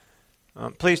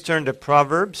Please turn to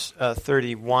Proverbs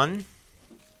 31.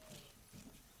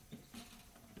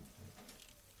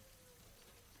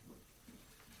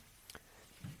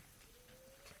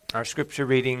 Our scripture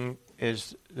reading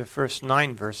is the first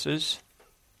 9 verses.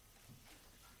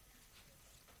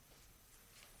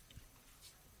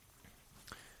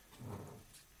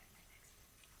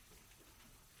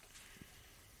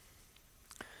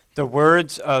 The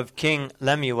words of King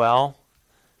Lemuel,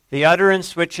 the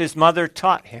utterance which his mother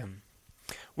taught him.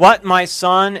 What, my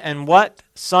son, and what,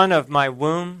 son of my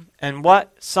womb, and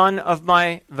what, son of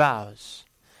my vows?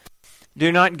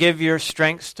 Do not give your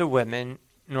strength to women,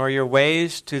 nor your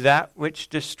ways to that which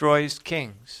destroys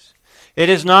kings. It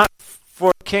is not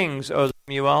for kings, O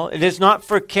Lemuel, it is not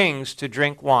for kings to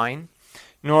drink wine,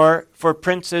 nor for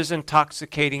princes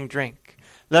intoxicating drink,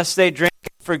 lest they drink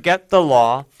and forget the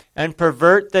law, and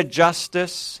pervert the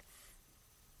justice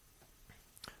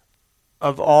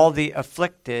of all the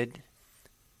afflicted.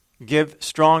 Give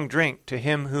strong drink to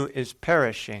him who is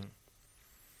perishing,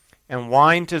 and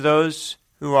wine to those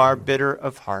who are bitter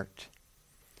of heart.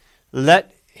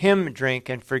 Let him drink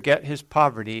and forget his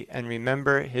poverty, and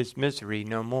remember his misery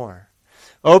no more.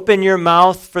 Open your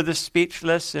mouth for the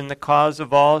speechless in the cause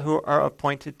of all who are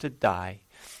appointed to die.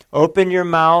 Open your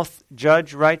mouth,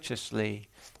 judge righteously,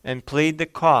 and plead the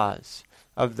cause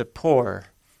of the poor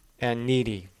and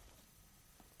needy.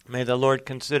 May the Lord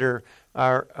consider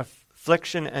our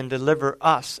affliction and deliver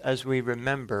us as we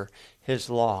remember his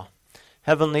law.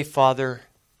 Heavenly Father,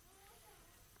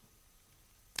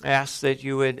 I ask that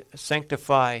you would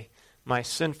sanctify my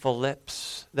sinful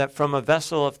lips, that from a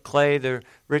vessel of clay the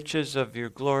riches of your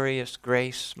glorious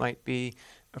grace might be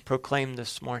proclaimed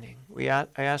this morning. I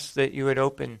ask that you would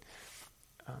open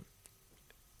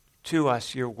to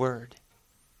us your word,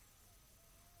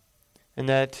 and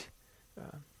that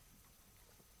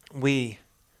we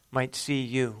might see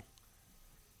you,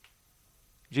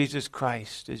 Jesus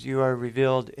Christ, as you are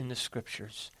revealed in the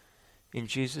Scriptures. In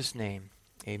Jesus' name,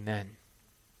 amen.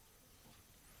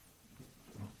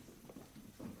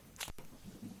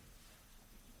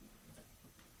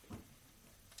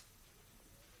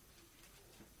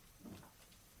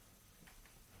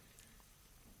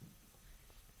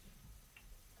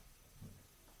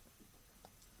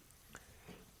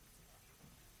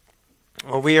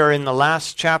 Well, we are in the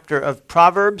last chapter of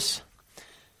Proverbs,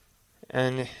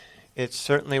 and it's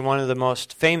certainly one of the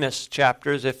most famous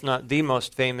chapters, if not the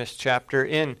most famous chapter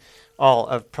in all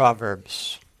of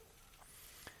Proverbs.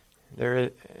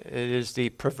 It is the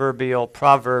proverbial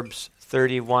Proverbs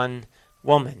 31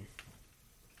 woman.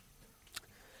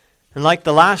 And like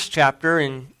the last chapter,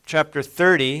 in chapter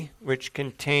 30, which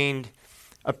contained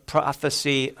a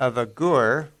prophecy of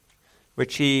Agur,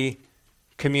 which he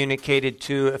communicated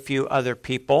to a few other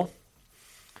people,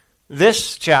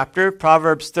 this chapter,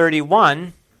 Proverbs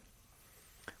 31,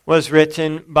 was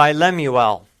written by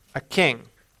Lemuel, a king.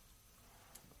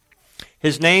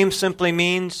 His name simply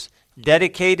means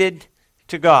dedicated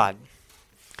to God.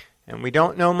 And we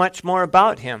don't know much more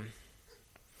about him,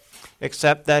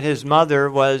 except that his mother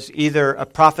was either a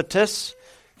prophetess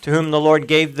to whom the Lord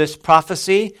gave this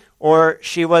prophecy, or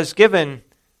she was given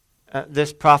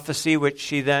this prophecy, which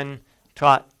she then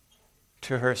taught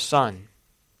to her son.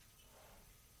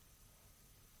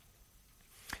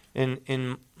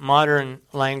 In modern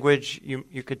language,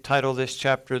 you could title this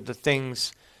chapter, "The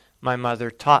Things My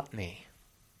Mother Taught Me."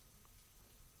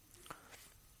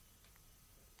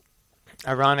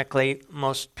 Ironically,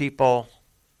 most people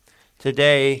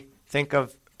today think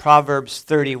of Proverbs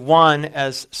 31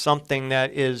 as something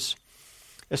that is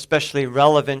especially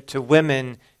relevant to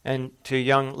women and to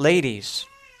young ladies.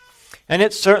 And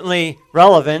it's certainly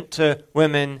relevant to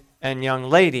women and young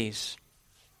ladies.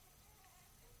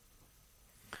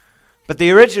 But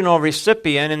the original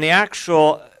recipient and the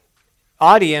actual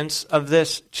audience of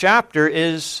this chapter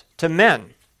is to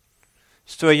men.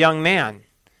 It's to a young man,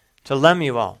 to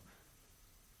Lemuel,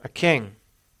 a king.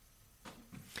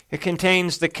 It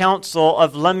contains the counsel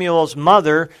of Lemuel's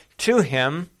mother to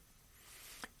him.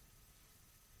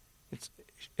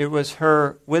 It was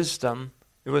her wisdom.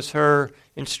 It was her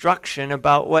instruction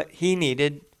about what he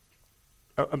needed,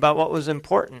 about what was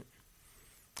important,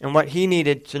 and what he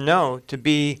needed to know to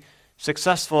be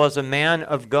successful as a man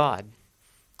of God,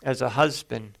 as a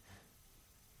husband,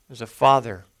 as a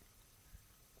father.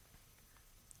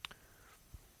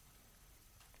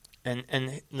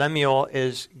 And Lemuel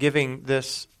is giving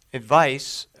this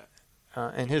advice,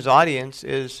 and his audience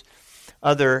is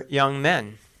other young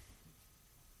men.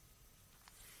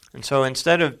 And so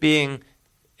instead of being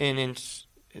an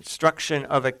instruction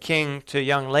of a king to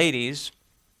young ladies,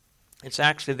 it's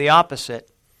actually the opposite.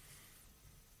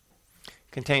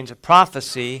 contains a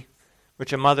prophecy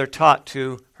which a mother taught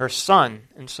to her son.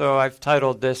 And so I've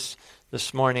titled this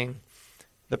morning,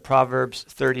 the Proverbs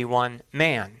 31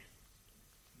 Man,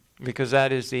 because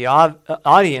that is the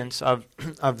audience of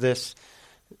this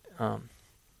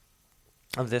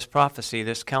prophecy,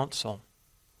 this counsel.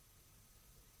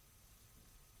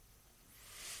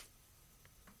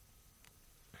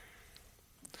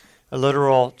 A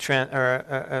literal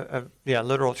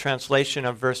translation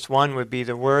of verse 1 would be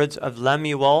the words of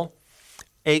Lemuel,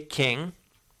 a king,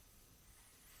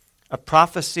 a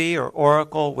prophecy or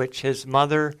oracle which his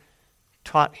mother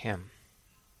taught him.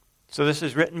 So this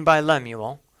is written by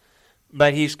Lemuel,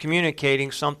 but he's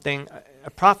communicating something, a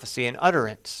prophecy, an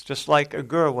utterance, just like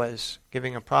Agur was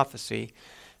giving a prophecy.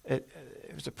 It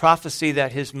was a prophecy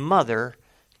that his mother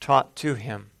taught to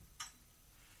him.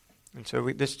 And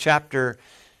so this chapter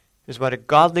is what a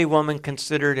godly woman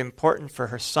considered important for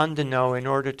her son to know in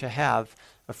order to have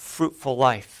a fruitful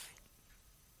life.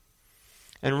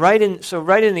 And right in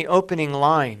the opening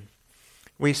line,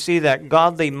 we see that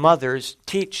godly mothers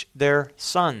teach their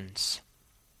sons.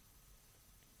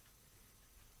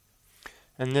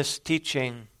 And this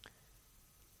teaching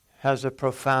has a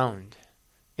profound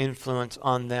influence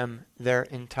on them their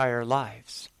entire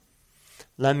lives.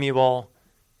 Lemuel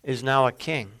is now a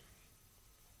king.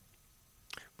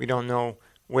 We don't know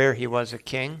where he was a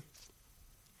king,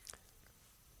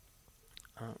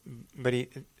 but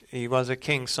he was a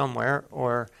king somewhere,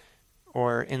 or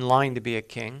in line to be a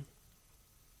king.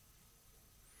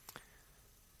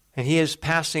 And he is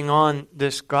passing on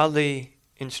this godly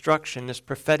instruction, this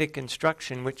prophetic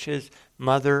instruction, which his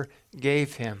mother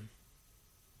gave him.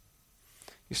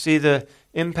 You see, the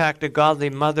impact a godly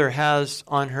mother has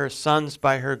on her sons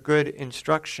by her good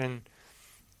instruction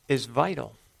is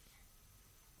vital.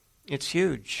 It's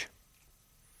huge.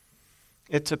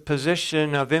 It's a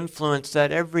position of influence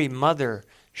that every mother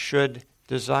should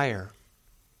desire.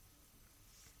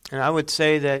 And I would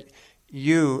say that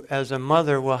you, as a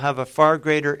mother, will have a far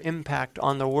greater impact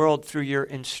on the world through your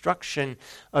instruction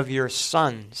of your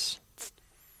sons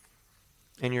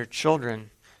and your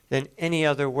children than any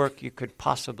other work you could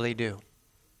possibly do.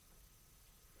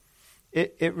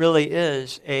 It really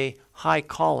is a high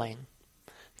calling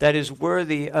that is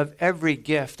worthy of every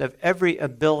gift, of every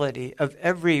ability, of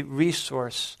every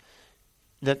resource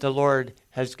that the Lord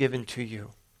has given to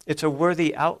you. It's a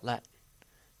worthy outlet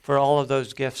for all of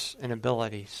those gifts and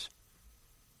abilities.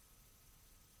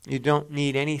 You don't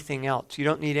need anything else. You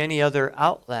don't need any other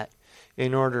outlet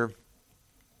in order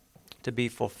to be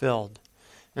fulfilled.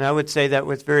 And I would say that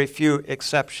with very few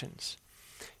exceptions,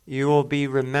 you will be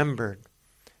remembered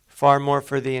far more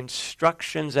for the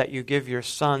instructions that you give your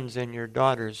sons and your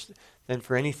daughters than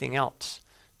for anything else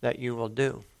that you will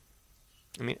do.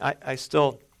 I mean, I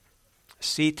still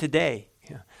see today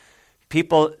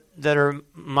people that are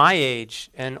my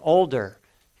age and older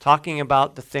talking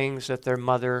about the things that their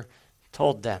mother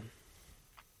told them.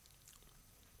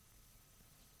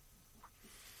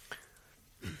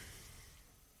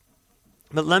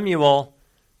 But Lemuel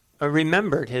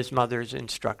remembered his mother's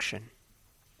instruction.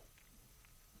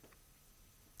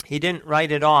 He didn't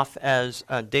write it off as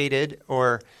dated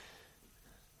or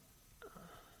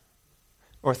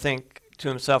think to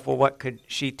himself, well, what could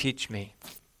she teach me?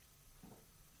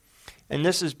 And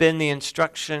this has been the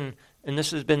instruction, and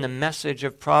this has been the message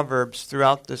of Proverbs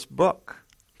throughout this book.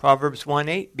 Proverbs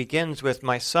 1:8 begins with,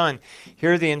 "My son,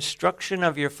 hear the instruction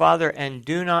of your father, and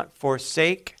do not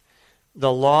forsake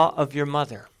the law of your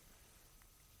mother."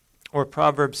 Or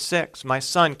Proverbs 6, "My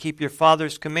son, keep your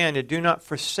father's command, and do not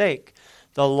forsake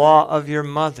the law of your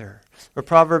mother." Or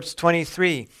Proverbs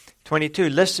 23:22,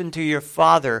 "Listen to your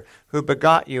father who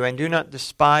begot you, and do not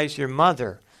despise your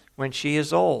mother when she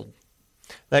is old.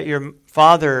 Let your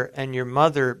father and your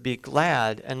mother be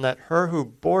glad, and let her who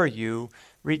bore you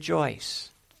rejoice."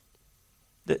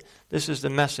 This is the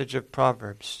message of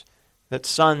Proverbs, that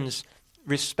sons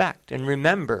respect and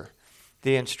remember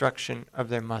the instruction of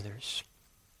their mothers.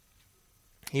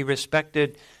 He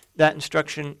respected that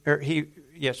instruction,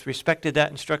 respected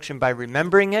that instruction by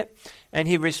remembering it, and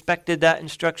he respected that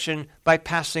instruction by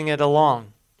passing it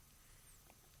along.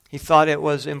 He thought it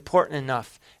was important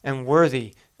enough and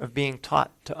worthy of being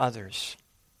taught to others.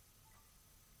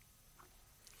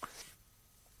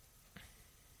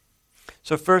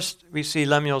 So first, we see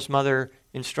Lemuel's mother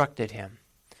instructed him.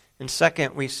 And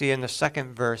second, we see in the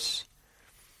second verse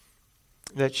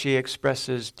that she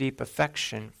expresses deep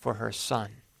affection for her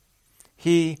son.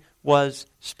 He was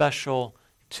special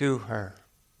to her.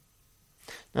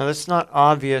 Now, that's not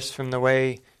obvious from the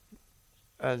way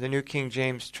the New King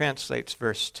James translates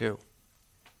verse 2.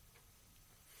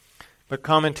 But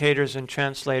commentators and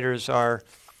translators are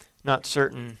not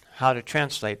certain how to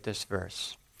translate this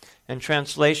verse. And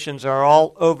translations are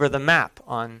all over the map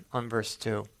on verse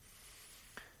 2.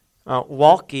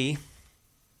 Bruce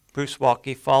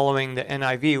Walke, following the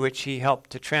NIV, which he helped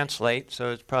to translate,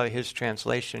 so it's probably his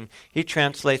translation, he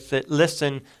translates it,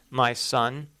 "Listen, my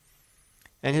son."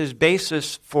 And his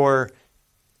basis for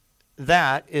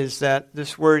that is that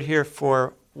this word here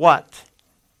for what,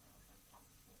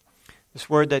 this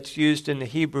word that's used in the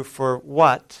Hebrew for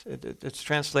what, it's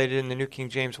translated in the New King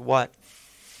James what,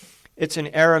 it's an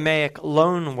Aramaic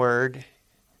loan word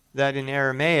that in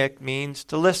Aramaic means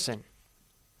to listen.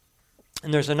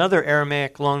 And there's another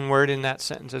Aramaic loan word in that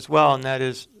sentence as well, and that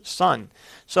is son.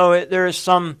 So there is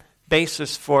some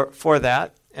basis for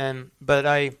that,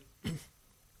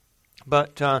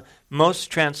 but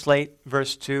most translate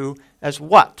verse 2 as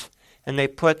what, and they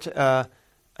put a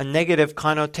negative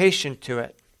connotation to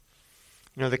it.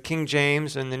 You know, the King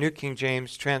James and the New King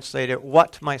James translate it,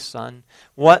 "What, my son?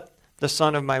 What, the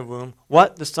son of my womb?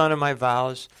 What, the son of my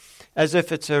vows?" As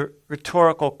if it's a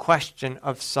rhetorical question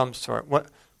of some sort.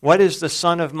 What is the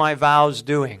son of my vows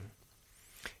doing?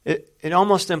 It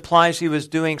almost implies he was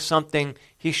doing something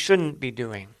he shouldn't be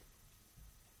doing.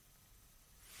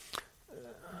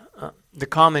 The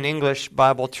Common English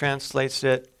Bible translates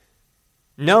it,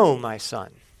 "No, my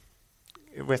son,"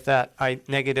 with that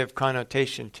negative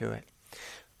connotation to it.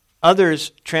 Others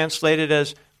translate it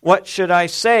as, "What should I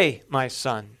say, my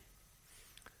son?"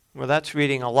 Well, that's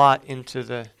reading a lot into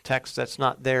the text that's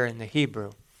not there in the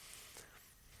Hebrew.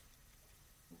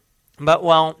 But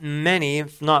while many,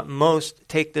 if not most,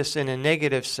 take this in a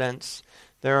negative sense,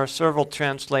 there are several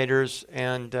translators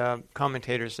and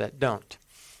commentators that don't.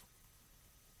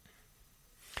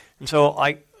 And so,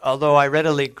 although I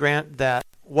readily grant that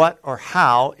what or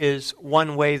how is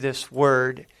one way this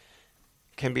word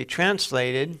can be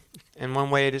translated, and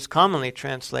one way it is commonly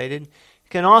translated, it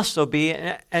can also be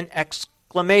an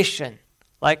exclamation,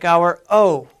 like our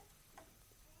 "oh,"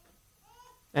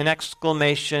 an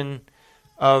exclamation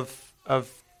of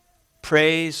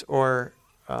praise or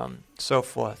so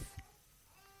forth.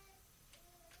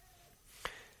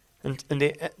 And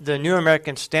the New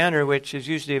American Standard, which is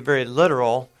usually very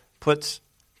literal, puts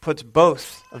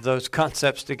both of those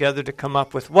concepts together to come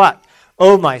up with what?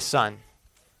 "Oh, my son."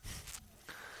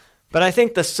 But I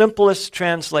think the simplest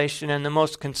translation and the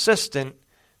most consistent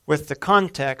with the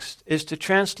context is to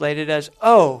translate it as,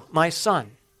 "Oh, my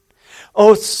son.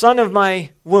 Oh, son of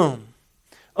my womb.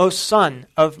 O son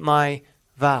of my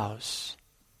vows."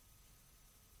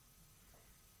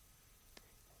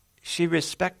 She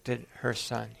respected her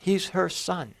son. He's her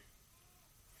son.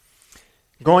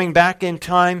 Going back in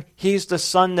time, he's the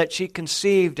son that she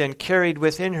conceived and carried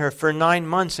within her for 9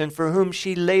 months and for whom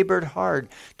she labored hard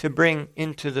to bring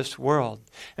into this world.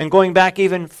 And going back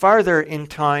even farther in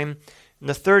time, in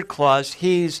the third clause,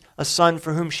 he's a son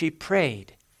for whom she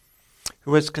prayed,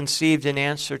 who was conceived in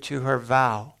answer to her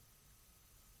vow.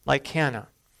 Like Hannah,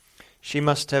 she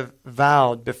must have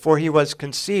vowed before he was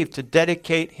conceived to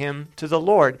dedicate him to the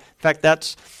Lord. In fact,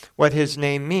 that's what his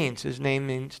name means. His name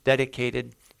means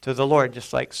dedicated to the Lord,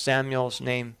 just like Samuel's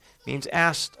name means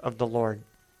asked of the Lord.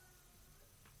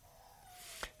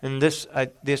 And this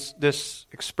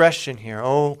expression here,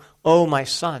 oh, my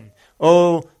son,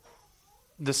 oh,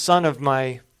 the son of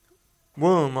my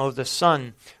womb, oh, the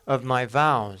son of my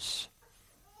vows,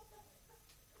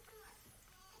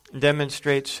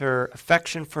 demonstrates her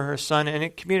affection for her son, and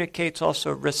it communicates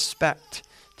also respect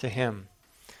to him,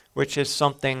 which is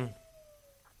something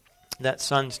that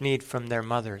sons need from their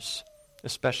mothers,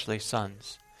 especially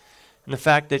sons. And the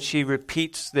fact that she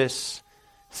repeats this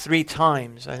 3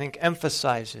 times, I think,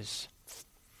 emphasizes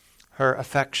her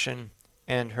affection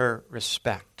and her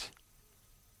respect.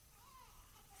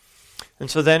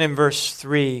 And so then in verse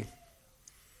 3,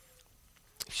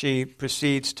 she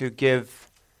proceeds to give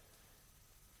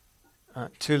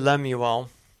to Lemuel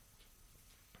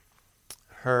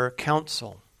her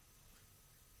counsel.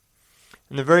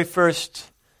 And the very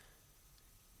first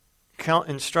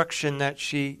instruction that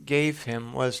she gave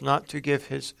him was not to give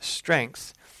his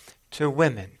strength to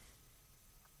women.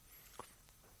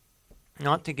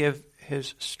 Not to give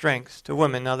his strength to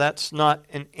women. Now that's not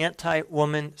an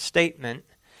anti-woman statement,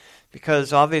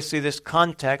 because obviously this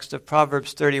context of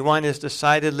Proverbs 31 is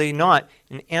decidedly not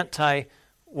an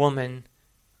anti-woman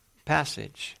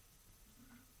passage.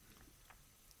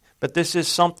 But this is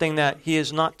something that he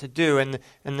is not to do, and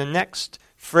the next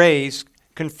phrase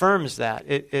confirms that.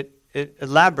 It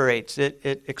elaborates,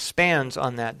 it expands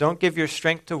on that. Don't give your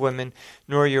strength to women,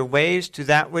 nor your ways to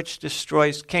that which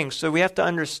destroys kings. So we have to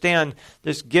understand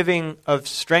this giving of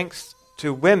strength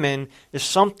to women is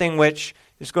something which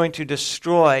is going to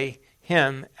destroy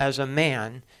him as a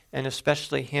man, and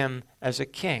especially him as a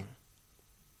king.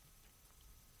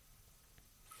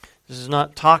 This is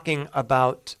not talking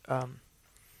about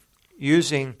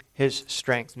using his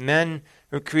strength. Men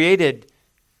are created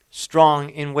strong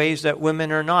in ways that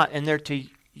women are not, and they're to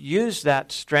use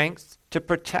that strength to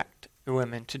protect the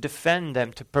women, to defend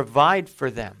them, to provide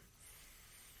for them.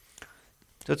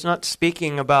 So it's not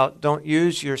speaking about don't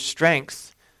use your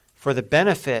strength for the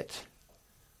benefit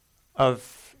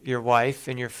of your wife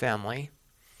and your family.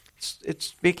 It's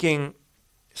speaking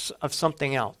of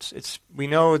something else. We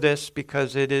know this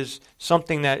because it is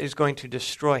something that is going to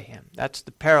destroy him. That's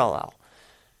the parallel.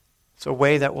 It's a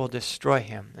way that will destroy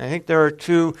him. I think there are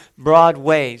two broad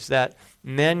ways that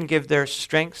men give their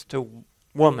strength to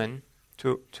women,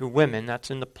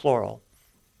 that's in the plural,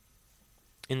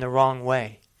 in the wrong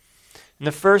way. And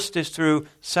the first is through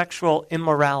sexual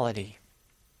immorality,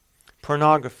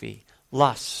 pornography,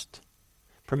 lust,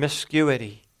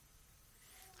 promiscuity.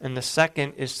 And the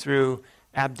second is through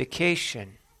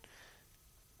abdication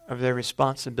of their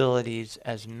responsibilities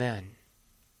as men.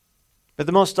 But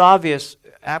the most obvious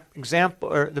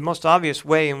example, or the most obvious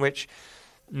way in which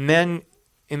men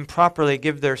improperly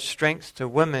give their strength to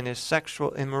women is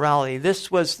sexual immorality.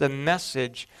 This was the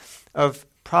message of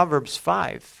Proverbs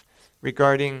 5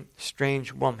 regarding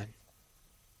strange woman.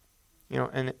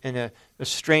 And a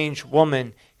strange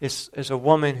woman is a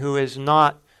woman who is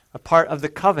not a part of the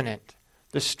covenant.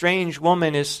 The strange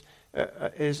woman is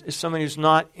someone who's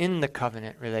not in the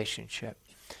covenant relationship.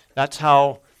 That's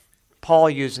how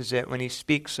Paul uses it when he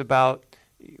speaks about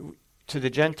to the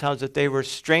Gentiles that they were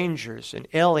strangers and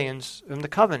aliens in the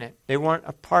covenant. They weren't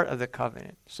a part of the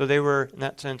covenant. So they were, in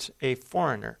that sense, a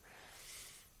foreigner.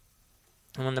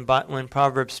 And when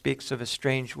Proverbs speaks of a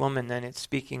strange woman, then it's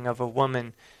speaking of a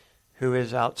woman who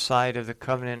is outside of the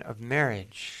covenant of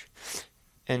marriage.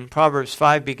 And Proverbs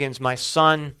 5 begins, "My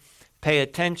son, pay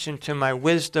attention to my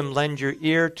wisdom, lend your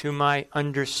ear to my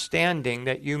understanding,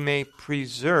 that you may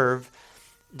preserve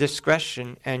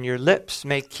discretion and your lips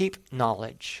may keep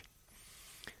knowledge.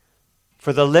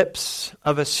 For the lips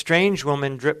of a strange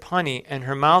woman drip honey, and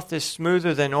her mouth is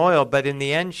smoother than oil, but in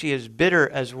the end she is bitter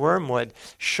as wormwood,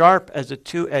 sharp as a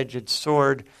two-edged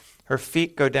sword. Her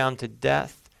feet go down to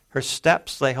death. Her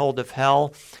steps lay hold of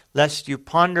hell. Lest you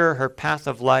ponder her path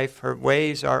of life, her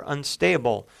ways are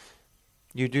unstable.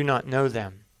 You do not know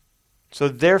them. So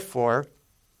therefore,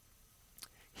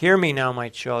 hear me now, my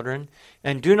children,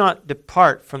 and do not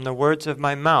depart from the words of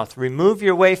my mouth. Remove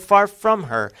your way far from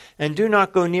her, and do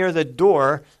not go near the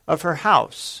door of her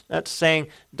house." That's saying,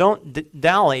 don't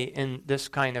dally in this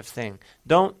kind of thing.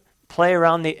 Don't play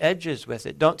around the edges with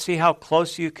it. Don't see how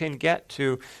close you can get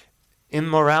to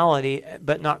immorality,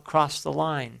 but not cross the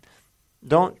line.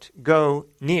 Don't go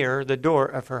near the door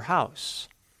of her house.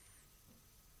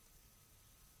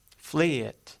 Flee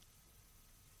it.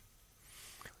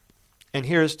 And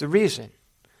here's the reason.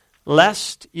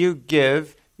 Lest you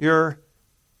give your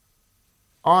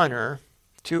honor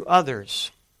to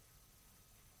others.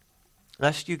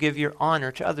 Lest you give your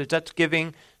honor to others. That's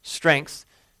giving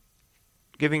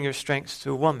your strength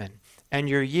to a woman. And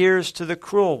your years to the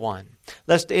cruel one.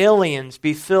 Lest aliens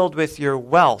be filled with your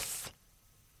wealth.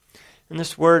 And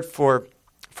this word for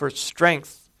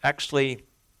strength actually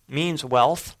means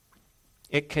wealth.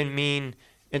 It can mean,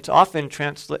 it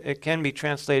can be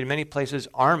translated in many places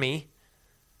army.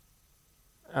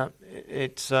 But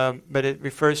it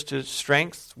refers to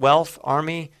strength, wealth,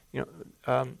 army.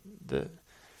 The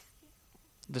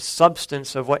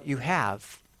substance of what you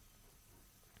have.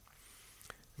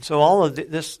 And so all of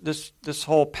this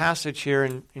whole passage here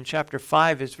in chapter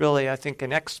 5 is really, I think,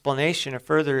 an explanation, a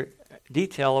further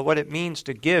detail of what it means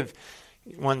to give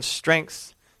one's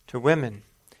strength to women,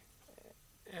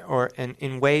 and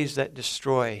in ways that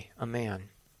destroy a man.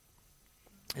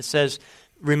 It says,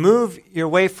 "Remove your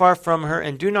way far from her,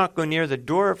 and do not go near the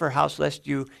door of her house, lest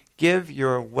you give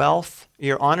your wealth,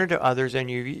 your honor to others, and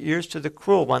your years to the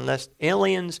cruel one, lest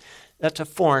aliens," that's a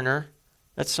foreigner,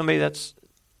 that's somebody that's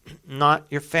not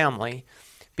your family,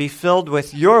 "be filled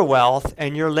with your wealth,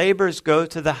 and your labors go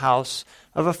to the house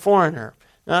of a foreigner."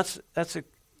 Now that's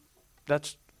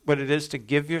what it is to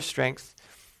give your strength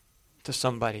to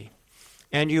somebody.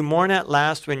 "And you mourn at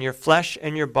last when your flesh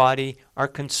and your body are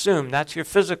consumed." That's your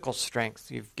physical strength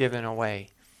you've given away.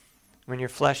 When your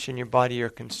flesh and your body are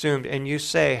consumed. "And you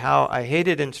say, how I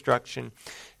hated instruction,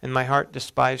 and my heart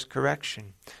despised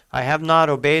correction. I have not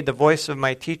obeyed the voice of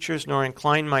my teachers, nor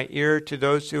inclined my ear to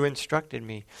those who instructed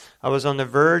me. I was on the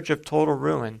verge of total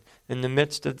ruin in the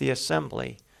midst of the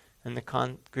assembly and the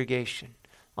congregation."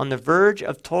 on the verge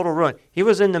of total ruin. He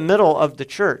was in the middle of the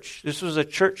church. This was a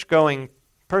church-going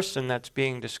person that's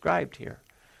being described here.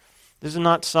 This is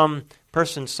not some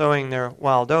person sowing their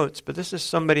wild oats, but this is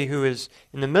somebody who is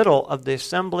in the middle of the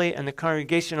assembly and the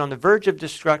congregation on the verge of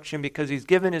destruction because he's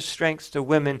given his strength to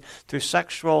women through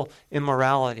sexual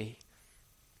immorality,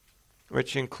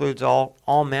 which includes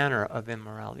all manner of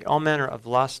immorality, all manner of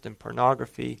lust and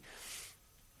pornography,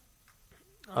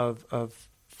 of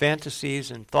fantasies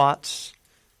and thoughts,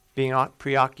 being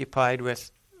preoccupied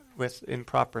with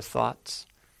improper thoughts.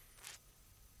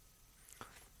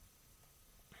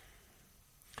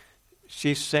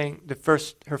 She's saying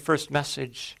her first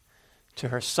message to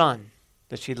her son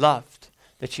that she loved,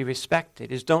 that she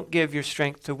respected, is don't give your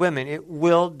strength to women. It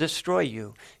will destroy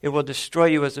you. It will destroy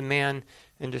you as a man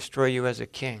and destroy you as a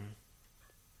king.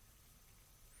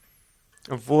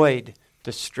 Avoid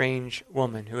the strange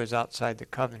woman who is outside the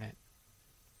covenant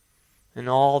and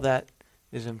all that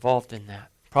is involved in that.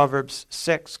 Proverbs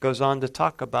 6 goes on to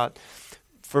talk about,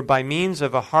 for by means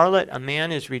of a harlot a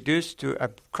man is reduced to a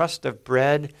crust of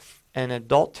bread, and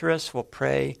adulteress will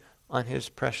prey on his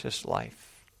precious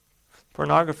life.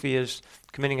 Pornography is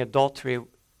committing adultery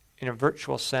in a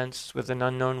virtual sense with an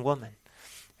unknown woman,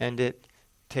 and it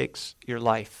takes your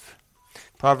life.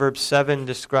 Proverbs 7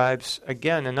 describes,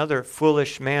 again, another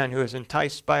foolish man who is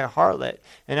enticed by a harlot,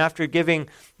 and after giving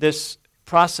this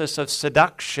process of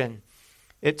seduction,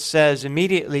 it says,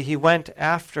 immediately he went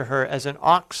after her as an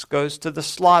ox goes to the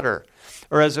slaughter,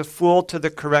 or as a fool to the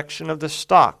correction of the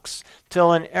stocks,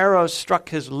 till an arrow struck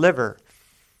his liver.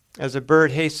 As a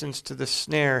bird hastens to the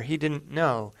snare, he didn't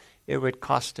know it would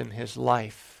cost him his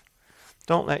life.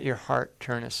 Don't let your heart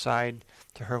turn aside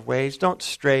to her ways. Don't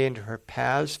stray into her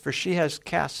paths, for she has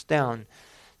cast down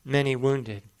many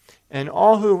wounded. And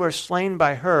all who were slain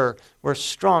by her were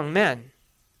strong men.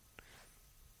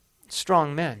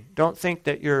 Strong men. Don't think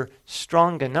that you're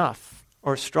strong enough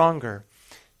or stronger.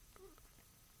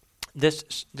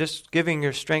 This giving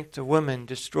your strength to women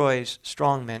destroys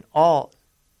strong men. All,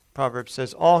 Proverbs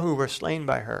says, all who were slain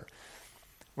by her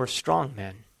were strong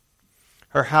men.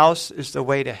 Her house is the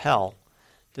way to hell,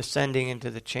 descending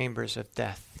into the chambers of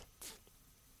death.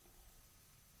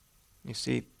 You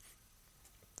see,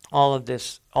 all of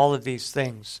these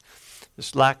things,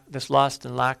 this lust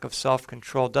and lack of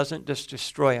self-control doesn't just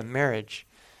destroy a marriage.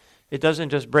 It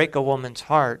doesn't just break a woman's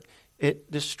heart. It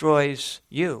destroys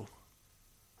you,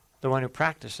 the one who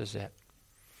practices it.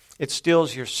 It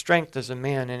steals your strength as a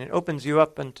man, and it opens you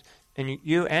up and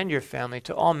you and your family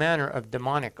to all manner of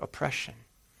demonic oppression.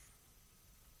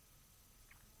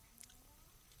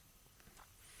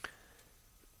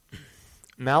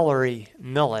 Mallory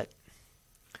Millett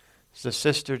is the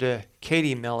sister to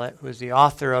Katie Millett, who is the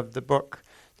author of the book,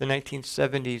 the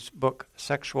 1970s book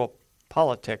Sexual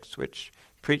Politics, which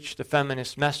preached the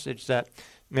feminist message that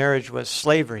marriage was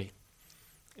slavery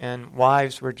and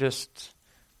wives were just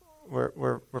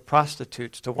were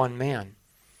prostitutes to one man.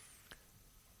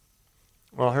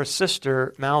 Well, her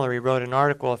sister Mallory wrote an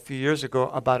article a few years ago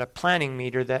about a planning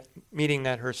meeting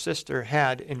that her sister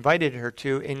had invited her to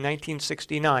in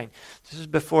 1969. This is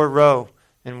before Roe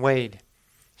and Wade.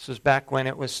 This was back when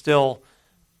it was still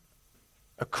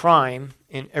a crime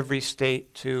in every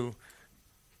state to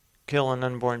kill an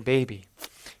unborn baby.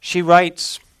 She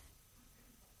writes,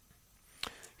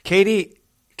 Kate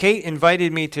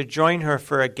invited me to join her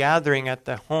for a gathering at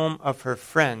the home of her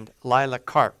friend, Lila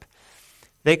Karp.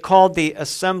 They called the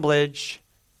assemblage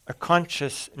a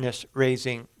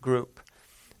consciousness-raising group,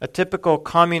 a typical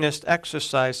communist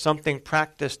exercise, something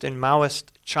practiced in Maoist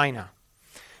China.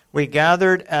 We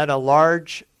gathered at a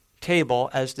large table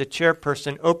as the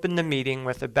chairperson opened the meeting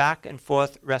with a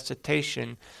back-and-forth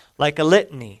recitation like a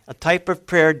litany, a type of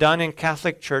prayer done in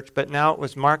Catholic Church, but now it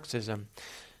was Marxism,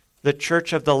 the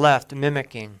Church of the Left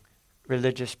mimicking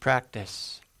religious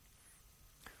practice.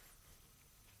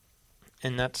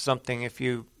 And that's something, if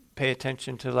you pay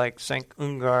attention to like St.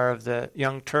 Ungar of the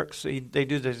Young Turks, they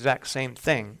do the exact same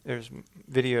thing. There's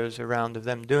videos around of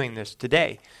them doing this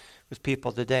today, with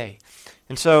people today.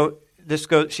 And so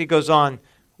she goes on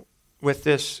with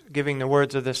this, giving the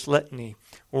words of this litany.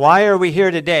 Why are we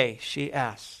here today, she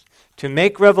asks. To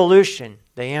make revolution,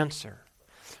 they answer.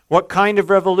 What kind of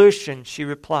revolution, she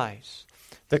replies.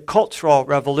 The cultural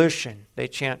revolution, they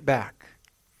chant back.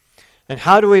 And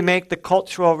how do we make the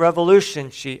cultural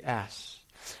revolution, she asks.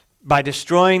 By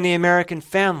destroying the American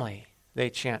family, they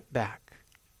chant back.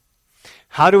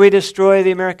 How do we destroy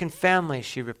the American family,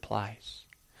 she replies.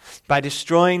 By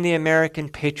destroying the American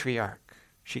patriarch,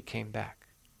 she came back.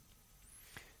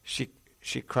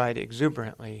 She cried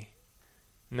exuberantly,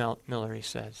 Mallory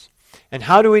says. And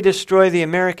how do we destroy the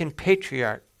American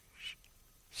patriarch,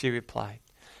 she replied.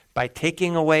 By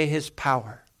taking away his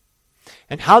power.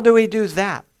 And how do we do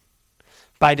that?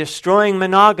 By destroying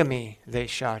monogamy, they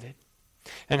shouted.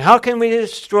 And how can we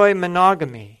destroy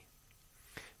monogamy?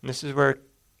 And this is where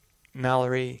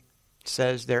Mallory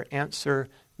says, their answer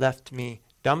left me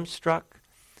dumbstruck,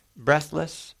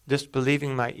 breathless,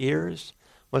 disbelieving my ears.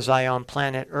 Was I on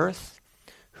planet Earth?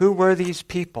 Who were these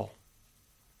people?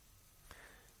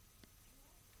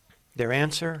 Their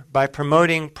answer, by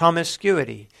promoting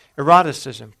promiscuity,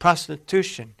 eroticism,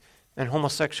 prostitution, and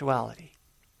homosexuality.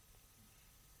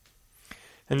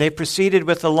 And they proceeded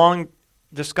with a long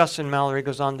discussion, Mallory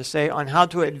goes on to say, on how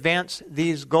to advance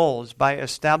these goals by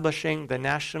establishing the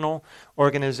National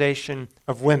Organization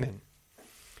of Women.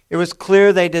 It was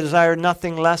clear they desired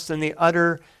nothing less than the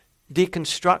utter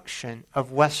deconstruction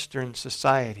of Western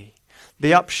society.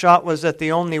 The upshot was that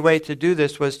the only way to do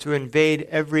this was to invade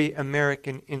every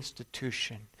American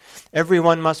institution.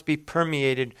 Everyone must be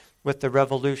permeated with the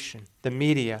revolution, the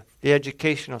media, the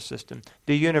educational system,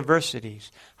 the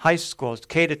universities, high schools,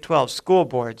 K-12, school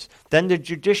boards, then the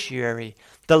judiciary,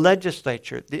 the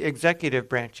legislature, the executive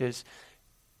branches,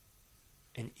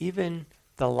 and even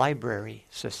the library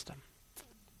system.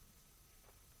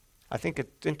 I think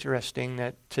it's interesting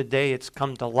that today it's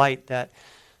come to light that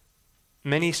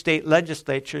many state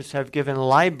legislatures have given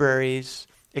libraries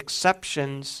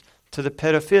exceptions to the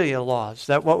pedophilia laws,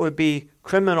 that what would be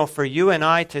criminal for you and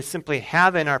I to simply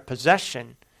have in our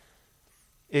possession,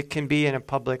 it can be in a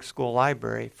public school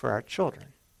library for our children.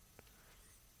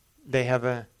 They have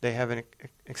an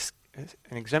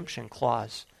exemption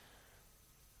clause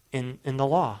in the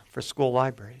law for school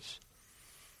libraries.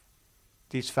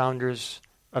 These founders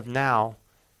of now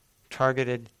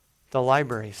targeted the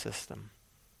library system.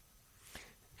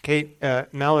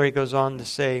 Mallory goes on to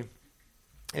say,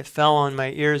 it fell on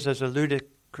my ears as a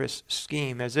ludicrous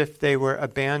scheme, as if they were a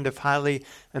band of highly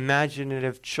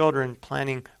imaginative children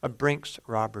planning a Brinks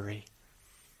robbery.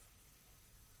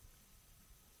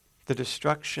 The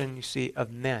destruction, you see,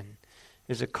 of men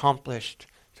is accomplished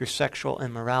through sexual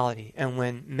immorality. And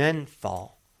when men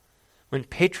fall, when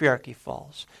patriarchy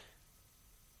falls,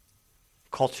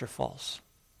 culture falls.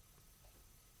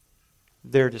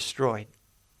 They're destroyed.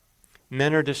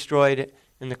 Men are destroyed,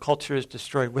 and the culture is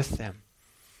destroyed with them.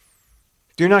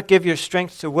 Do not give your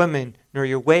strength to women, nor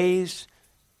your ways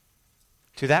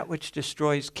to that which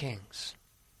destroys kings.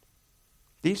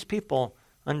 These people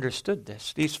understood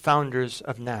this, these founders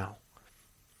of now.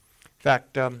 In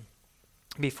fact,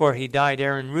 before he died,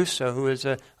 Aaron Russo, who is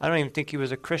I don't even think he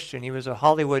was a Christian, he was a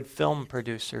Hollywood film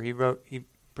producer. He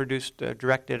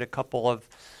directed a couple of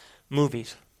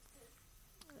movies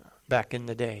back in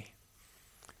the day.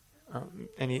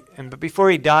 But before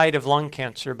he died of lung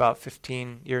cancer about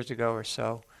 15 years ago or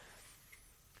so,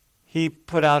 he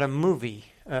put out a movie,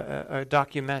 a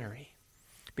documentary,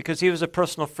 because he was a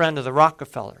personal friend of the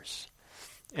Rockefellers.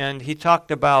 And he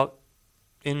talked about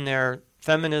in their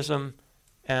feminism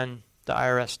and the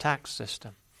IRS tax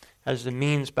system as the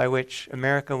means by which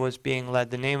America was being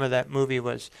led. The name of that movie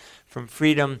was From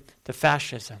Freedom to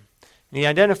Fascism. And he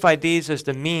identified these as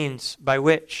the means by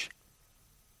which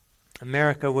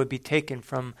America would be taken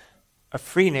from a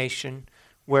free nation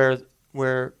where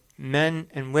men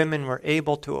and women were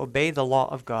able to obey the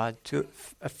law of God to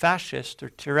a fascist or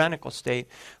tyrannical state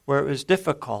where it was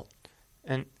difficult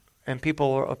and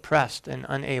people were oppressed and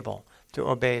unable to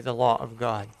obey the law of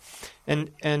God. And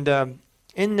in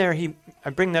there I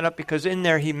bring that up because in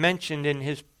there he mentioned in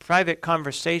his private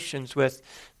conversations with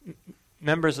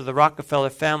members of the Rockefeller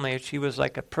family, which he was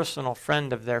like a personal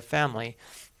friend of their family,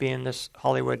 being this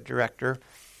Hollywood director,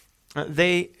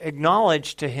 they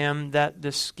acknowledged to him that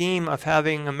the scheme of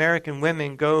having American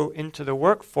women go into the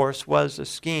workforce was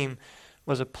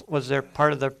their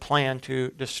part of their plan to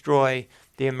destroy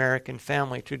the American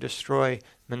family, to destroy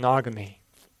monogamy.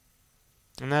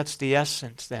 And that's the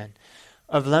essence then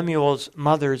of Lemuel's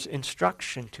mother's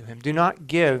instruction to him. Do not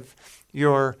give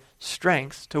your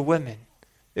strength to women.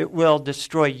 It will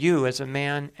destroy you as a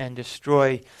man and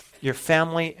destroy your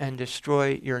family and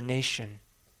destroy your nation.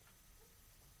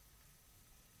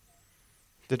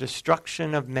 The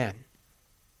destruction of men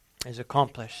is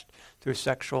accomplished through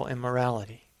sexual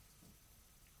immorality.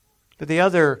 But the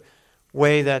other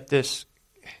way that this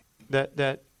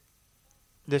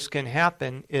can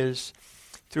happen is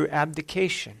through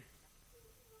abdication.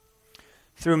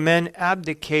 Through men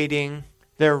abdicating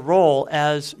their role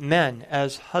as men,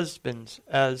 as husbands,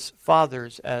 as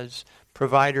fathers, as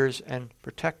providers and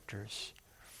protectors.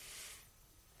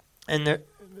 And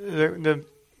the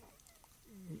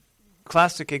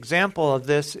classic example of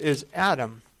this is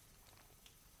Adam.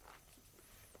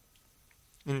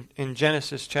 In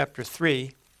Genesis chapter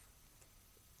 3,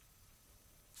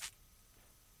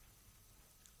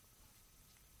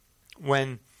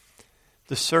 when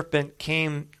the serpent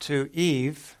came to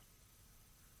Eve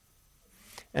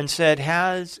and said,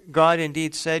 "Has God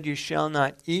indeed said you shall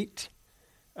not eat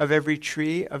of every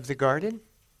tree of the garden?"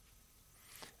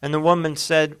 And the woman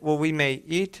said, "Well, we may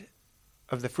eat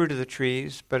of the fruit of the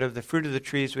trees, but of the fruit of the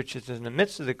trees which is in the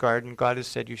midst of the garden, God has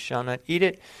said, you shall not eat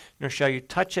it, nor shall you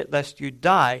touch it, lest you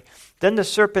die." Then the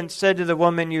serpent said to the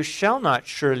woman, "You shall not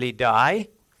surely die."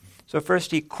 So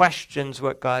first he questions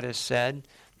what God has said.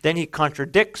 Then he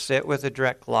contradicts it with a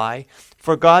direct lie.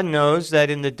 "For God knows that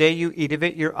in the day you eat of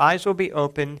it, your eyes will be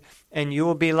opened, and you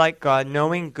will be like God,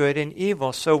 knowing good and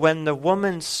evil." So when the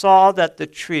woman saw that the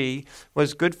tree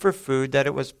was good for food, that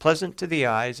it was pleasant to the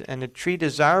eyes, and a tree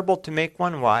desirable to make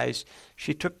one wise,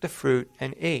 she took the fruit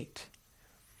and ate.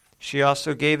 She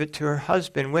also gave it to her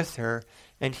husband with her,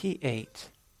 and he ate.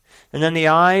 And then the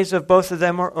eyes of both of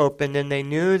them were opened, and they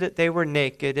knew that they were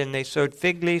naked, and they sewed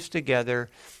fig leaves together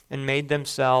and made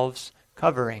themselves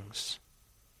coverings.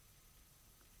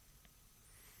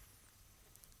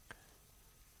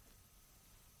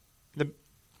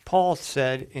 Paul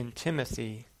said in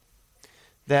Timothy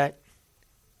that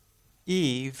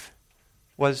Eve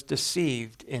was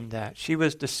deceived in that. She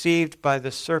was deceived by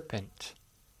the serpent.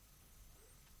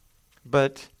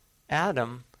 But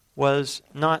Adam was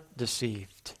not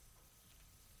deceived.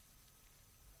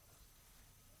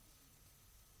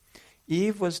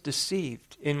 Eve was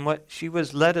deceived in what she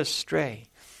was led astray.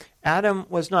 Adam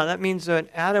was not. That means that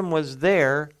Adam was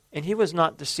there and he was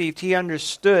not deceived. He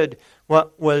understood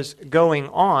what was going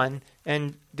on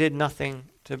and did nothing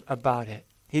about it.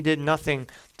 He did nothing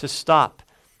to stop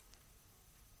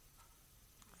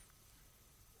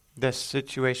this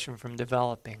situation from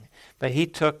developing. But he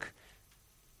took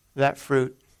that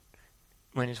fruit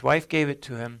when his wife gave it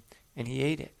to him and he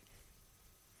ate it.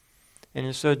 And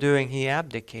in so doing, he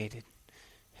abdicated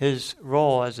his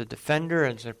role as a defender,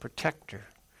 as a protector.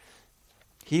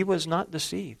 He was not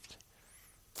deceived.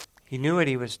 He knew what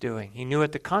he was doing. He knew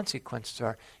what the consequences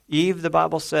are. Eve, the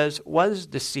Bible says, was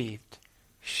deceived.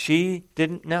 She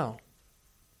didn't know.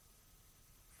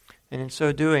 And in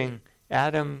so doing,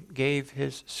 Adam gave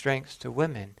his strength to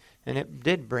women, and it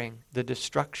did bring the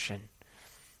destruction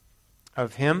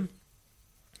of him,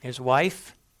 his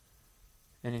wife,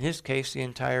 and in his case, the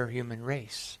entire human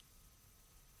race.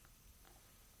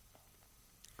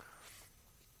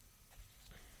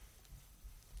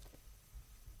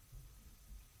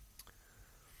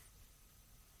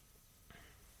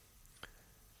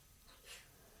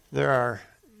 There are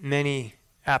many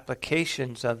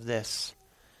applications of this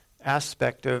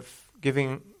aspect of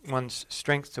giving one's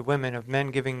strength to women, of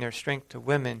men giving their strength to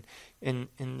women in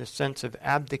the sense of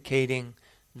abdicating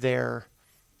their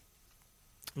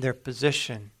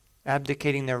position,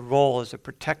 abdicating their role as a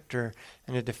protector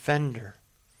and a defender.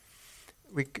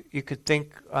 You could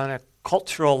think on a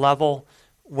cultural level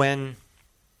when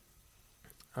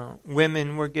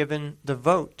women were given the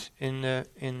vote in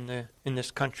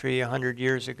this country 100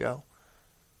 years ago.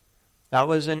 That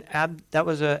was an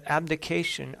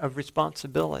abdication of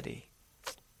responsibility.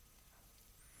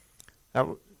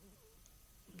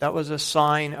 That was a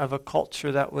sign of a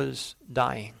culture that was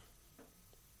dying.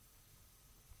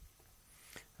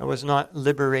 That was not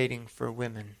liberating for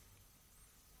women.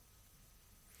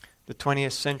 The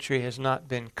 20th century has not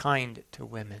been kind to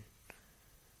women.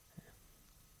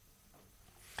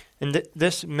 And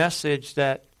this message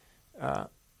that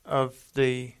of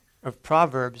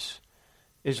Proverbs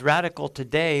is radical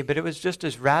today, but it was just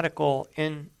as radical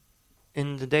in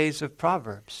the days of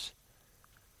Proverbs.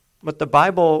 What the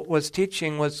Bible was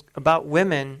teaching was about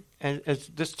women, and as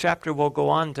this chapter will go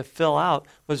on to fill out,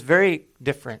 was very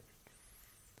different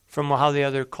from how the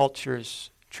other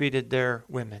cultures treated their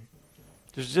women.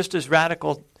 It was just as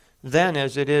radical then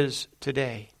as it is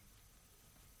today.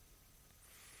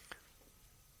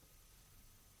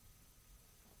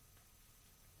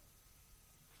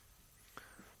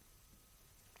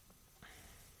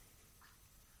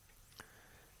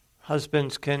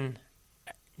 Husbands can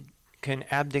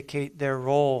abdicate their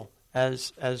role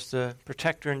as the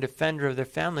protector and defender of their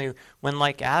family when,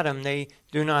 like Adam, they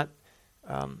do not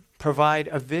provide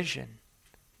a vision.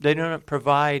 They do not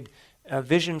provide a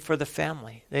vision for the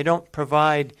family. They don't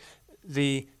provide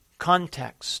the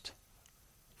context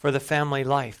for the family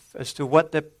life as to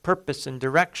what the purpose and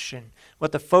direction,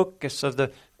 what the focus of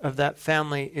that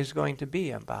family is going to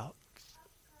be about.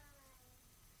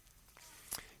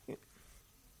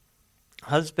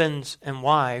 Husbands and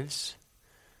wives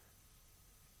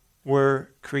were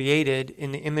created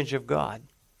in the image of God.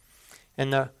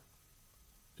 And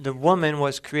the woman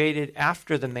was created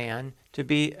after the man to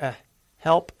be a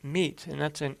help meet. And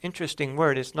that's an interesting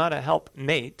word. It's not a help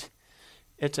mate.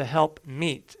 it's a help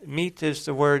meet. Meet is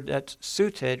the word that's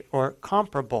suited or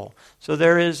comparable. So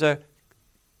there is an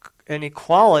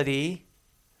equality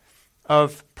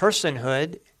of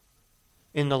personhood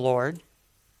in the Lord.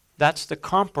 That's the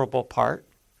comparable part.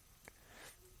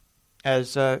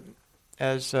 As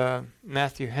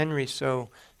Matthew Henry so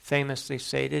famously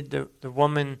stated, the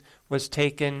woman was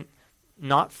taken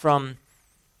not from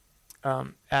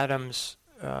Adam's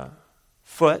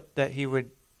foot that he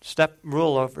would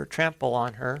rule over, trample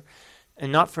on her,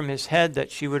 and not from his head that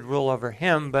she would rule over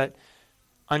him, but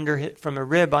from a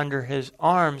rib under his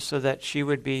arm, so that she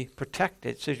would be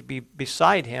protected. So she'd be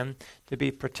beside him to be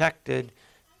protected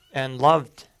and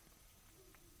loved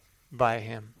by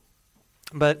him.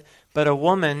 But a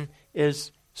woman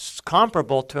is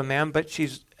comparable to a man,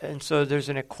 and so there's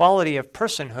an equality of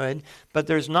personhood, but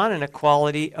there's not an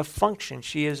equality of function.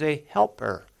 She is a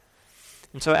helper.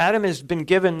 And so Adam has been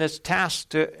given this task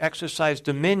to exercise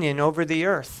dominion over the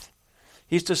earth.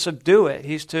 He's to subdue it.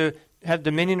 He's to have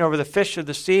dominion over the fish of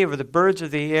the sea, over the birds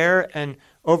of the air, and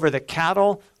over the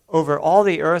cattle, over all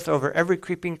the earth, over every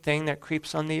creeping thing that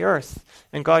creeps on the earth.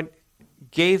 And God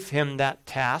gave him that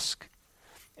task,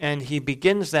 and he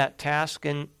begins that task,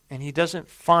 and he doesn't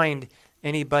find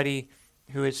anybody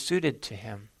who is suited to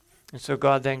him. And so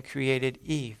God then created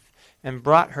Eve and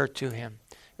brought her to him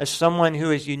as someone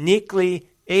who is uniquely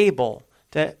able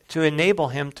to enable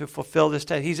him to fulfill this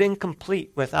task. He's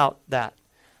incomplete without that.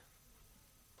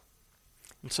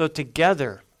 And so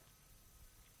together,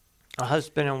 a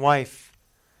husband and wife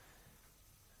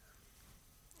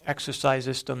exercise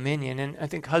this dominion. And I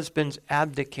think husbands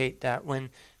abdicate that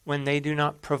when they do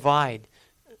not provide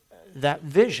that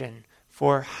vision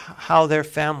for how their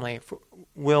family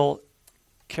will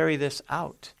carry this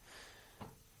out,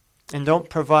 and don't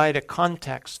provide a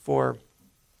context for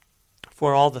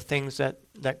all the things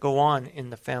that go on in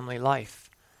the family life,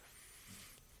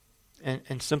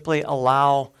 and simply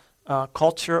allow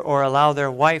culture or allow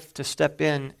their wife to step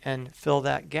in and fill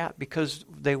that gap, because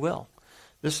they will.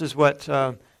 This is what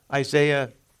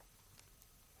Isaiah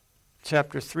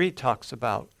chapter 3 talks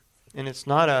about, and it's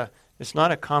not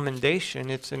a commendation.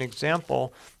 It's an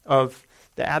example of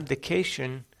the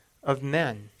abdication of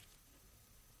men.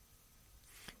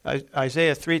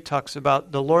 Isaiah 3 talks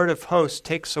about the Lord of hosts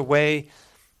takes away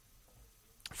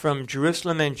from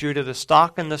Jerusalem and Judah the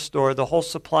stock and the store, the whole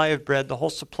supply of bread, the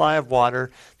whole supply of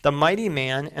water, the mighty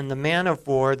man and the man of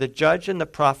war, the judge and the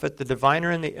prophet, the diviner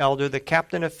and the elder, the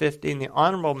captain of 50 and the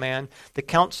honorable man, the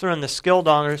counselor and the skilled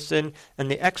artisan and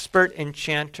the expert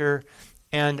enchanter,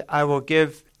 and I will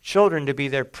give children to be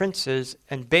their princes,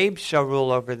 and babes shall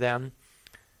rule over them.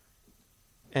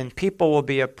 And people will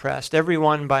be oppressed,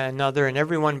 everyone by another, and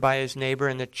everyone by his neighbor,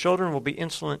 and the children will be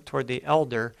insolent toward the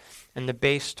elder, and the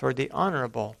base toward the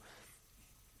honorable.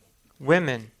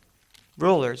 Women,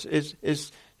 rulers,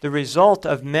 is the result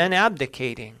of men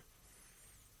abdicating.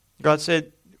 God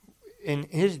said in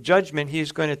his judgment,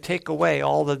 he's going to take away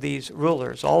all of these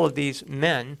rulers, all of these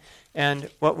men, and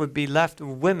what would be left,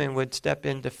 women would step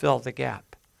in to fill the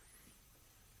gap.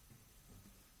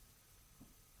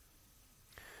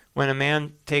 When a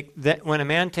man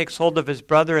takes hold of his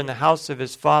brother in the house of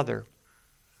his father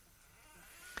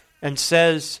and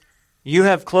says, "You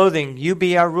have clothing, you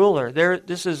be our ruler."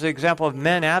 This is an example of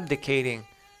men abdicating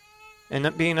and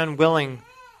not being unwilling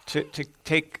to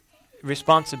take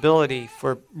responsibility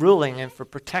for ruling and for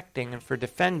protecting and for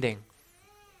defending.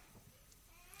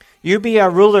 "You be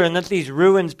our ruler, and let these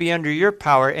ruins be under your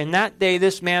power." In that day,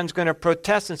 this man's going to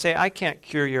protest and say, "I can't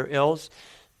cure your ills.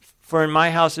 For in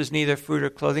my house is neither food or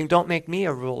clothing. Don't make me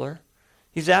a ruler."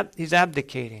 He's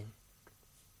abdicating.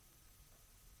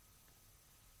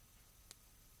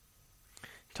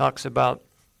 Talks about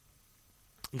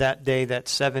that day that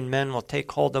 7 men will take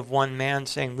hold of one man,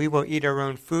 saying, "We will eat our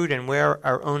own food and wear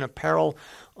our own apparel.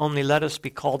 Only let us be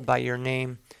called by your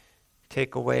name.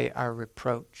 Take away our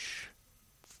reproach."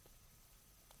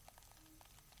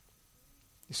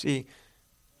 You see,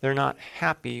 they're not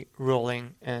happy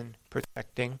ruling and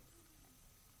protecting.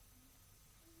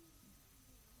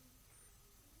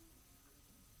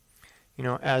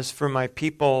 As for my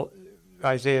people,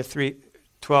 Isaiah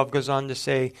 3:12 goes on to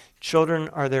say, "Children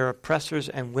are their oppressors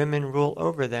and women rule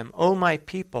over them. O my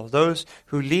people, those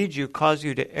who lead you cause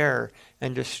you to err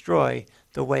and destroy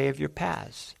the way of your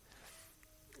paths."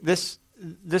 This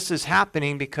is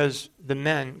happening because the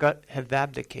men have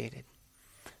abdicated.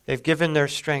 They've given their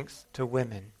strength to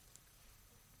women.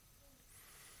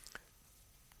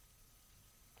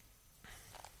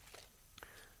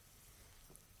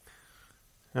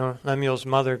 Now, Lemuel's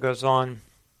mother goes on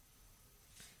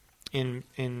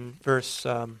in verse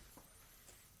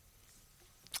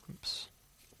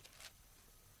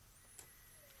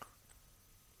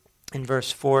in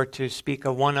verse 4 to speak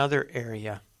of one other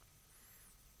area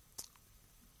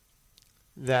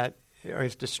that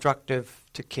is destructive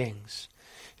to kings.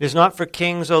 It is not for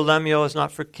kings, O Lemuel, it is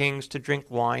not for kings to drink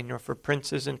wine, nor for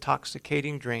princes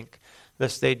intoxicating drink,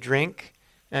 lest they drink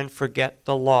and forget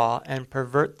the law and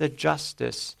pervert the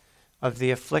justice of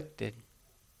the afflicted.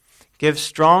 Give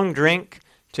strong drink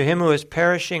to him who is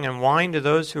perishing, and wine to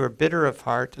those who are bitter of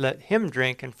heart. Let him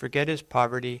drink and forget his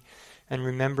poverty and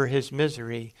remember his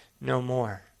misery no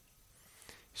more.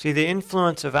 See, the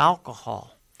influence of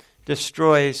alcohol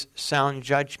destroys sound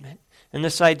judgment. And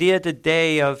this idea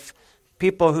today of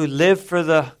people who live for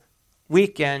the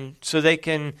weekend so they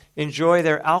can enjoy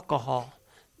their alcohol,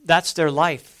 that's their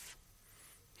life.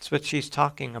 That's what she's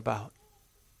talking about.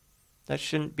 That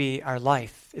shouldn't be our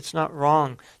life. It's not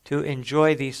wrong to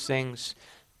enjoy these things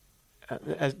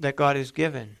that God has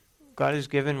given. God has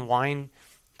given wine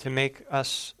to make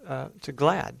us to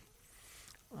glad.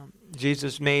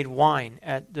 Jesus made wine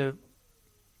at the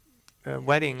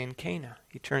wedding in Cana.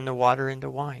 He turned the water into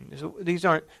wine. So these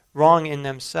aren't wrong in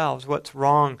themselves. What's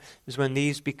wrong is when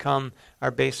these become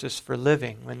our basis for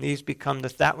living, when these become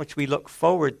that which we look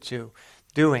forward to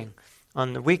doing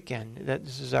on the weekend, that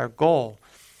this is our goal.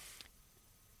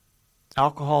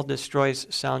 Alcohol destroys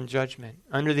sound judgment.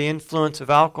 Under the influence of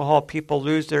alcohol, people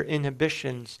lose their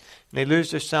inhibitions, and they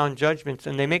lose their sound judgments,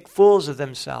 and they make fools of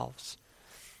themselves.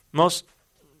 Most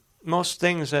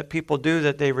things that people do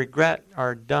that they regret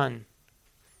are done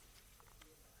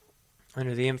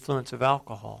under the influence of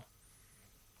alcohol.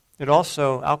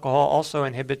 Alcohol also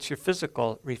inhibits your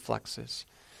physical reflexes,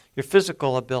 your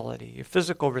physical ability, your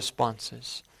physical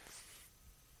responses.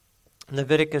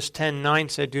 Leviticus 10:9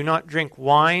 said, "Do not drink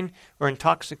wine or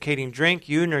intoxicating drink,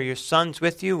 you nor your sons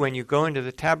with you, when you go into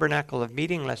the tabernacle of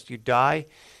meeting, lest you die.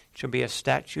 It shall be a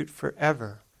statute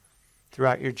forever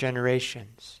throughout your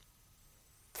generations."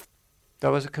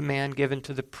 That was a command given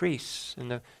to the priests and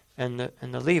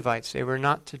the Levites. They were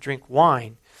not to drink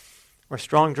wine or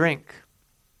strong drink,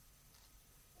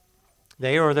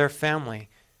 they or their family,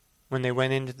 when they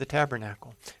went into the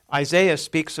tabernacle. Isaiah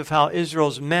speaks of how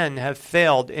Israel's men have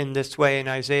failed in this way in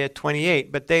Isaiah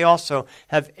 28, but they also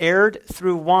have erred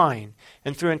through wine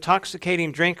and through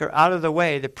intoxicating drink are out of the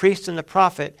way. The priest and the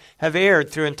prophet have erred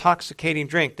through intoxicating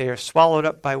drink. They are swallowed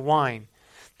up by wine.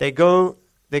 They go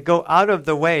out of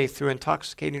the way through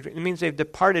intoxicating drink. It means they've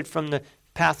departed from the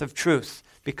path of truth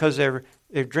because they're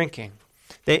drinking.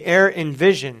 They err in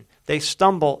vision. They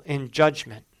stumble in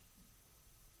judgment.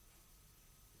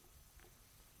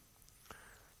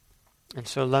 And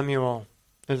so Lemuel,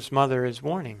 his mother, is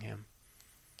warning him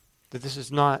that this is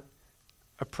not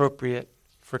appropriate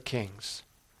for kings,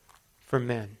 for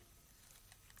men.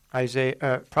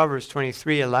 Proverbs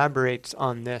 23 elaborates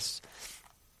on this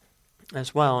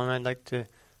as well, and I'd like to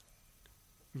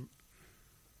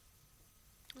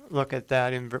look at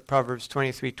that in Proverbs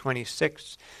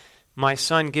 23:26. "My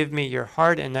son, give me your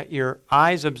heart, and that your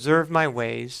eyes observe my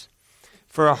ways.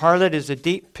 For a harlot is a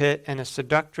deep pit, and a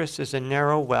seductress is a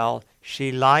narrow well.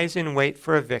 She lies in wait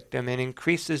for a victim, and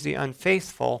increases the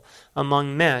unfaithful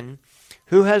among men.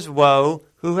 Who has woe?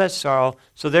 Who has sorrow?"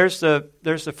 So there's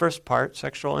the first part,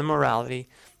 sexual immorality.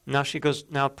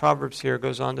 Now Proverbs here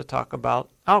goes on to talk about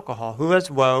alcohol. Who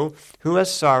has woe? Who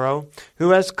has sorrow? Who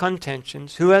has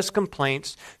contentions? Who has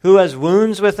complaints? Who has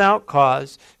wounds without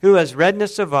cause? Who has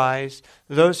redness of eyes?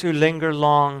 Those who linger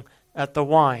long at the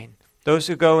wine. Those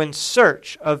who go in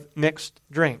search of mixed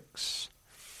drinks.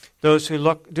 Those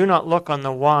who do not look on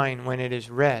the wine when it is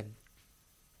red.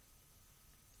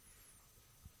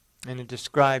 And it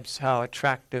describes how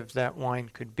attractive that wine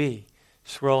could be,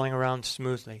 swirling around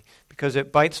smoothly. Because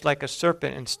it bites like a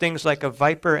serpent and stings like a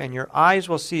viper, and your eyes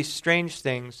will see strange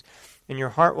things, and your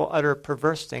heart will utter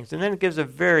perverse things. And then it gives a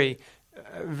very,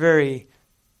 very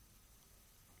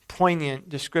poignant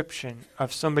description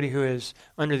of somebody who is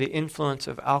under the influence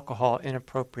of alcohol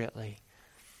inappropriately.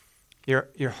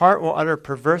 Your heart will utter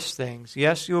perverse things.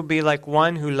 Yes, you will be like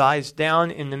one who lies down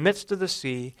in the midst of the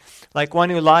sea, like one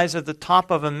who lies at the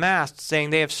top of a mast, saying,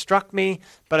 "They have struck me,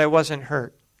 but I wasn't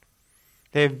hurt.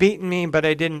 They have beaten me, but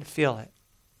I didn't feel it.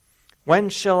 When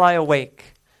shall I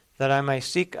awake, that I may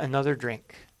seek another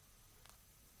drink?"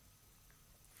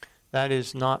 That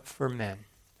is not for men.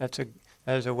 That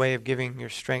is a way of giving your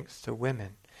strength to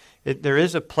women. There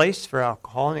is a place for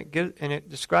alcohol, and it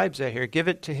describes that here. Give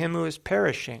it to him who is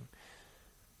perishing.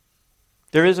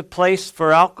 There is a place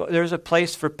for alcohol. There is a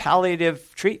place for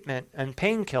palliative treatment and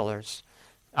painkillers.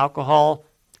 Alcohol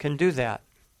can do that.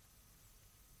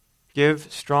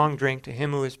 Give strong drink to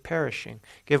him who is perishing.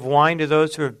 Give wine to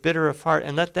those who are bitter of heart,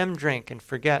 and let them drink and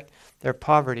forget their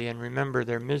poverty and remember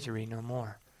their misery no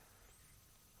more.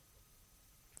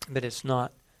 But it's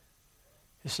not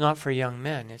for young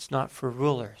men. It's not for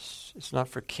rulers. It's not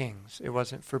for kings. It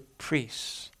wasn't for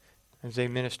priests as they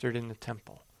ministered in the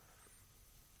temple.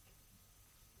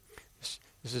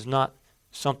 This is not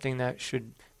something that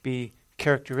should be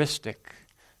characteristic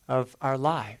of our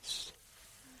lives.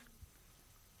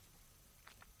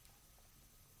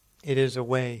 It is a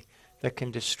way that can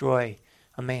destroy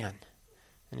a man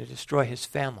and to destroy his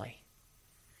family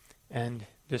and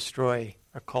destroy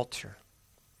a culture.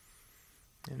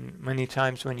 And many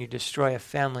times when you destroy a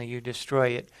family, you destroy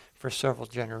it for several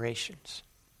generations.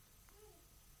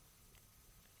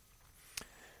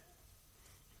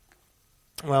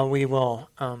 Well, we will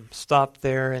stop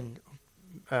there, and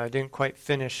didn't quite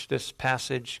finish this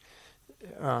passage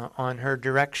on her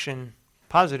direction,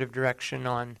 positive direction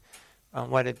on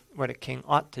what a king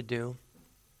ought to do.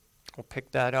 We'll pick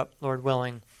that up, Lord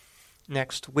willing,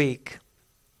 next week.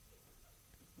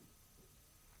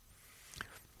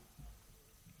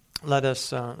 Let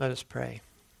us pray.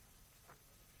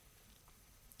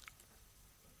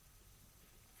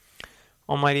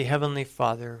 Almighty Heavenly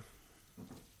Father,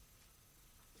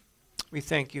 we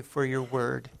thank you for your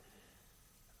word.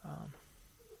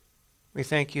 We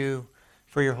thank you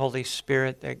for your Holy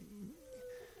Spirit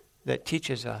that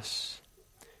teaches us,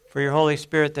 for your Holy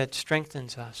Spirit that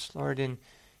strengthens us, Lord, in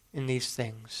these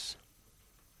things.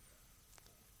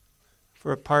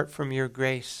 For apart from your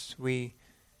grace, we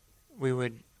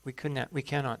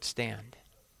cannot stand.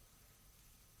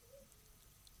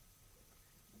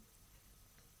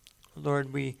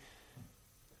 Lord, we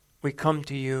come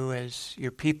to you as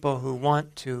your people who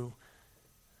want to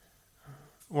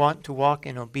walk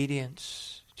in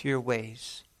obedience to your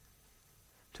ways,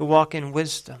 to walk in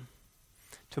wisdom,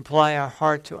 to apply our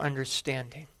heart to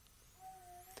understanding.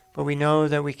 But we know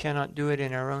that we cannot do it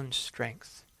in our own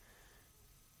strength.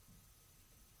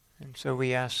 And so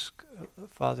we ask,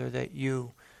 Father, that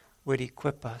you would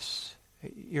equip us,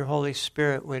 that your Holy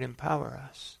Spirit would empower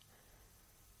us.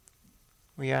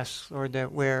 We ask, Lord,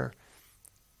 that where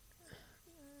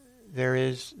there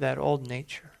is that old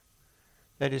nature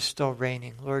that is still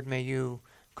reigning, Lord, may you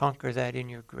conquer that in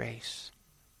your grace.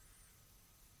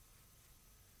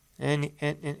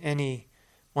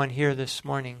 Anyone here this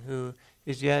morning who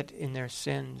is yet in their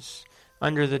sins,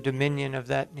 under the dominion of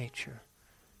that nature,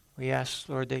 we ask,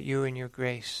 Lord, that you in your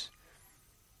grace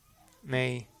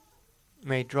may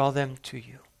draw them to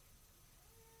you.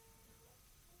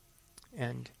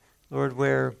 And Lord,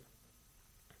 where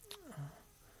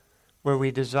we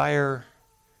desire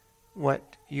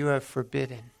what you have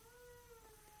forbidden,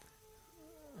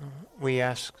 we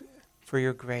ask for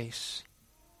your grace.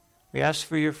 We ask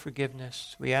for your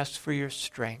forgiveness. We ask for your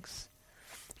strength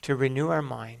to renew our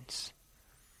minds,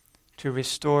 to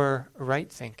restore right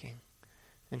thinking,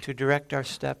 and to direct our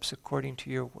steps according to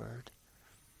your word.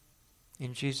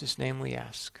 In Jesus' name we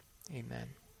ask. Amen.